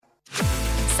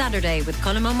Saturday with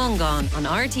Colm O'Mungan on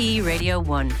RTE Radio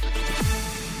 1.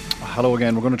 Hello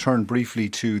again. We're going to turn briefly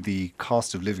to the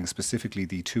cost of living, specifically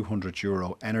the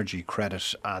 €200 energy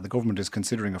credit. The government is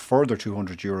considering a further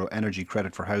 €200 energy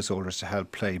credit for householders to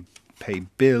help pay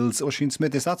bills. Oisin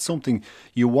Smith, is that something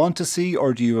you want to see,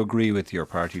 or do you agree with your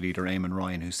party leader Eamon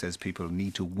Ryan, who says people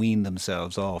need to wean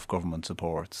themselves off government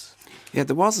supports? Yeah,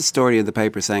 there was a story in the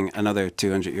paper saying another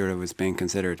 €200 was being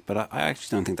considered, but I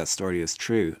actually don't think that story is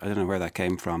true. I don't know where that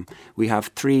came from. We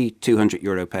have three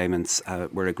 €200 payments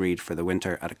were agreed for the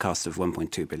winter at a cost of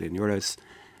 €1.2 billion.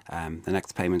 The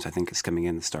next payment, I think, is coming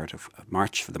in the start of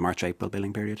March for the March-April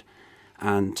billing period.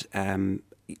 And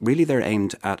really they're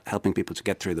aimed at helping people to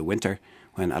get through the winter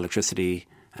when electricity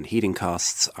and heating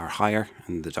costs are higher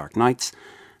in the dark nights.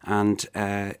 And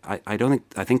I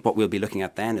think what we'll be looking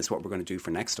at then is what we're going to do for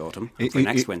next autumn, for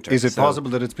next winter. Is it possible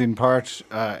that it's been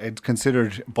it's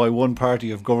considered by one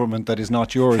party of government that is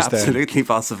not yours? Absolutely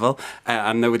possible.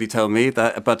 And nobody told me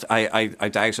that, but I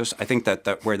doubt it. I think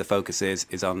that where the focus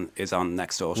is on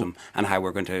next autumn and how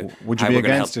we're going to. Would you be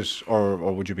against it, or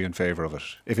would you be in favour of it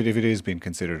if it is being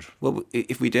considered? Well,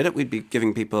 if we did it, we'd be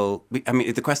giving people.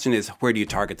 The question is where do you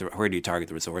target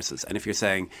the resources? And if you're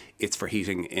saying it's for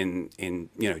heating in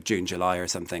June, July or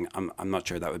something, I'm not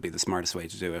sure that would be the smartest way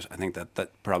to do it. I think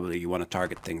that probably you want to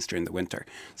target things during the winter.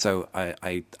 So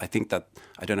I think that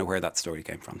I don't know where that story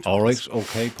came from. All right,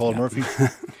 okay, Paul Murphy.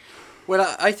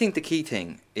 Well, I think the key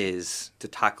thing is to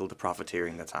tackle the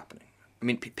profiteering that's happening. I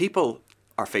mean, people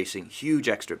are facing huge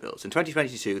extra bills. In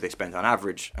 2022, they spent on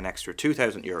average an extra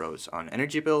 €2,000 on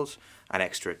energy bills, an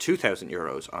extra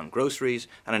 €2,000 on groceries,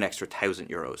 and an extra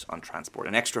 €1,000 on transport,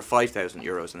 an extra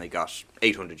 €5,000, and they got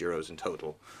 €800 in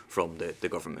total from the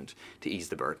government to ease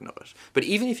the burden of it. But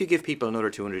even if you give people another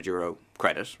 €200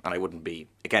 credit, and I wouldn't be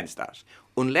against that,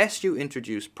 unless you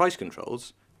introduce price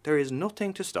controls, there is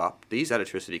nothing to stop these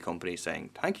electricity companies saying,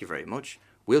 thank you very much,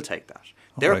 we'll take that.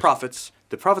 Their profits,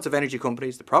 the profits of energy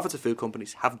companies, the profits of food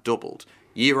companies have doubled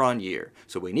year on year.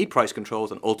 So we need price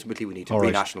controls, and ultimately we need to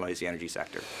renationalise the energy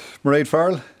sector. Mairead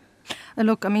Farrell?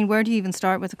 Look, I mean, where do you even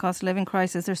start with the cost of living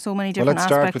crisis? There's so many different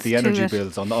aspects. Well, let's start with the energy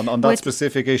bills on that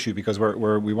specific issue, because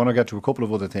we want to get to a couple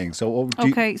of other things. So,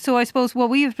 so I suppose what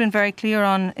we have been very clear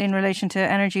on in relation to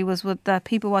energy was that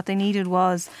people, what they needed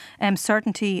was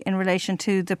certainty in relation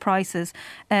to the prices,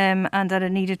 and that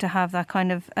it needed to have that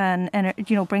kind of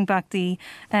bring back the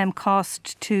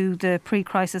cost to the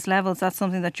pre-crisis levels. That's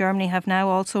something that Germany have now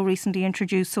also recently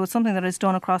introduced. So it's something that is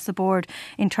done across the board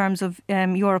in terms of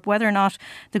Europe. Whether or not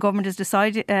the government has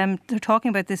decided, they're talking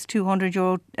about this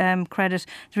 €200 credit.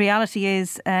 The reality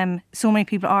is so many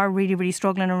people are really, really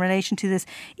struggling in relation to this.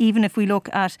 Even if we look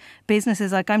at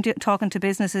businesses, like I'm talking to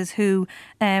businesses who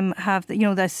have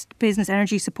this business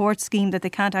energy support scheme that they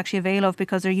can't actually avail of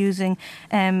because they're using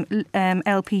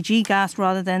LPG gas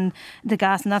rather than the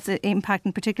gas, and that's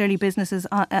impacting particularly businesses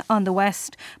on the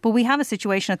west. But we have a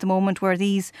situation at the moment where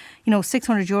these,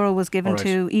 €600 was given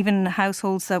to even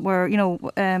households that were,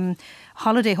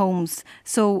 holiday homes.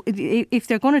 So if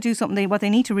they're going to do something, what they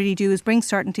need to really do is bring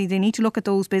certainty. They need to look at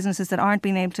those businesses that aren't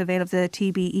being able to avail of the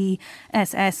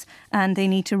TBESS, and they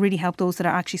need to really help those that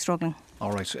are actually struggling.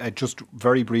 All right. Just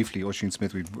very briefly, Oisin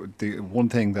Smith, the one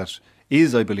thing that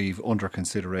is, I believe, under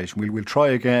consideration. We'll try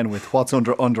again with what's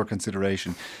under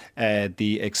consideration,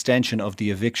 the extension of the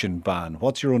eviction ban.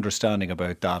 What's your understanding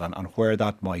about that and where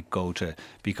that might go to?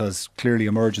 Because clearly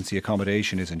emergency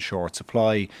accommodation is in short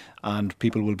supply, and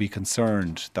people will be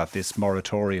concerned that this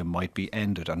moratorium might be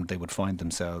ended and they would find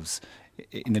themselves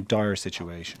in a dire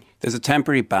situation. There's a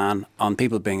temporary ban on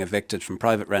people being evicted from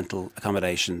private rental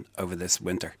accommodation over this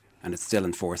winter. And it's still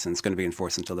in force, and it's going to be in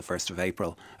force until the 1st of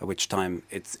April, at which time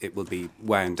it will be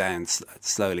wound down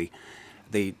slowly.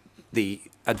 The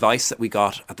advice that we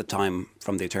got at the time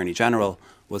from the Attorney General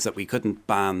was that we couldn't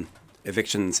ban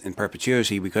evictions in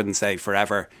perpetuity. We couldn't say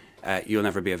forever, you'll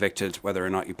never be evicted, whether or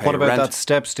not you pay your rent. What about that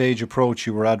step-stage approach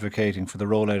you were advocating for the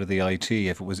rollout of the IT?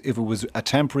 If it was a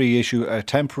temporary issue, a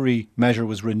temporary measure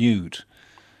was renewed,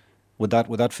 would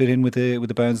that fit in with the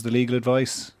bounds of the legal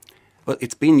advice? Well,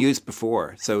 it's been used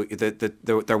before. So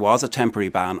there was a temporary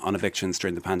ban on evictions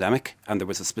during the pandemic, and there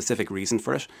was a specific reason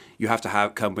for it. You have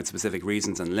to come with specific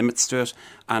reasons and limits to it.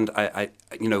 And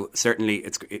certainly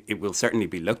it will certainly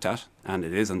be looked at, and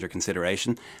it is under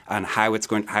consideration. And how it's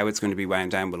going to be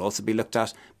wound down will also be looked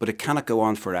at. But it cannot go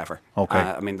on forever.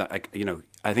 Okay.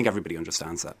 I think everybody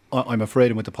understands that. I'm afraid,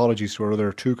 and with apologies to our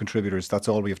other two contributors, that's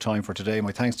all we have time for today.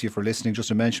 My thanks to you for listening. Just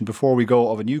to mention before we go,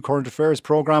 of a new current affairs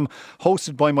programme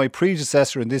hosted by my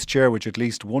predecessor in this chair, which at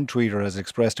least one tweeter has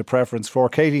expressed a preference for,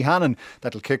 Katie Hannon,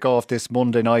 that'll kick off this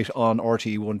Monday night on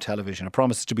RTE1 television. It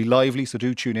promises to be lively, so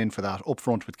do tune in for that. Up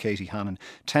Front with Katie Hannon,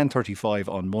 10:35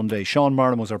 on Monday. Sean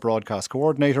Marlin was our broadcast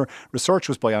coordinator. Research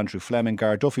was by Andrew Fleming.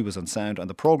 Gar Duffy was on sound, and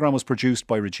the programme was produced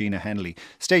by Regina Henley.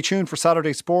 Stay tuned for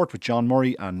Saturday Sport with John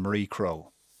Murray and Marie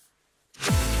Crowe.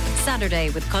 Saturday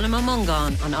with Colm Ó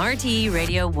Mongáin on RTE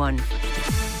Radio 1.